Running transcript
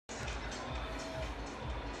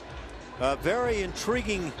A very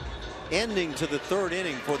intriguing ending to the third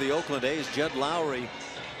inning for the Oakland A's. Jed Lowrie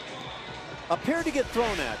appeared to get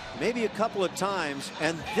thrown at maybe a couple of times,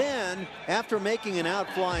 and then after making an out,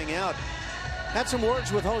 flying out, had some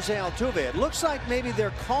words with Jose Altuve. It looks like maybe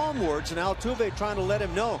they're calm words, and Altuve trying to let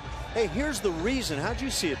him know, hey, here's the reason. How'd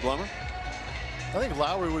you see it, Blummer? I think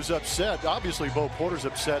Lowrie was upset. Obviously, Bo Porter's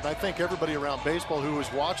upset, and I think everybody around baseball who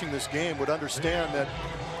was watching this game would understand that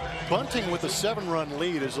bunting with a 7-run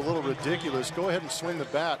lead is a little ridiculous. Go ahead and swing the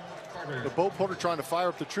bat. But Bo Porter trying to fire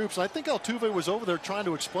up the troops. And I think Altuve was over there trying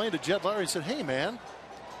to explain to Jed Lowrie. He said, hey, man,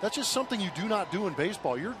 that's just something you do not do in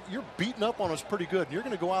baseball. You're beating up on us pretty good. And you're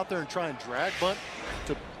going to go out there and try and drag bunt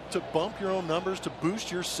to bump your own numbers, to boost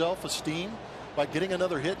your self-esteem by getting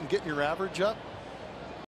another hit and getting your average up.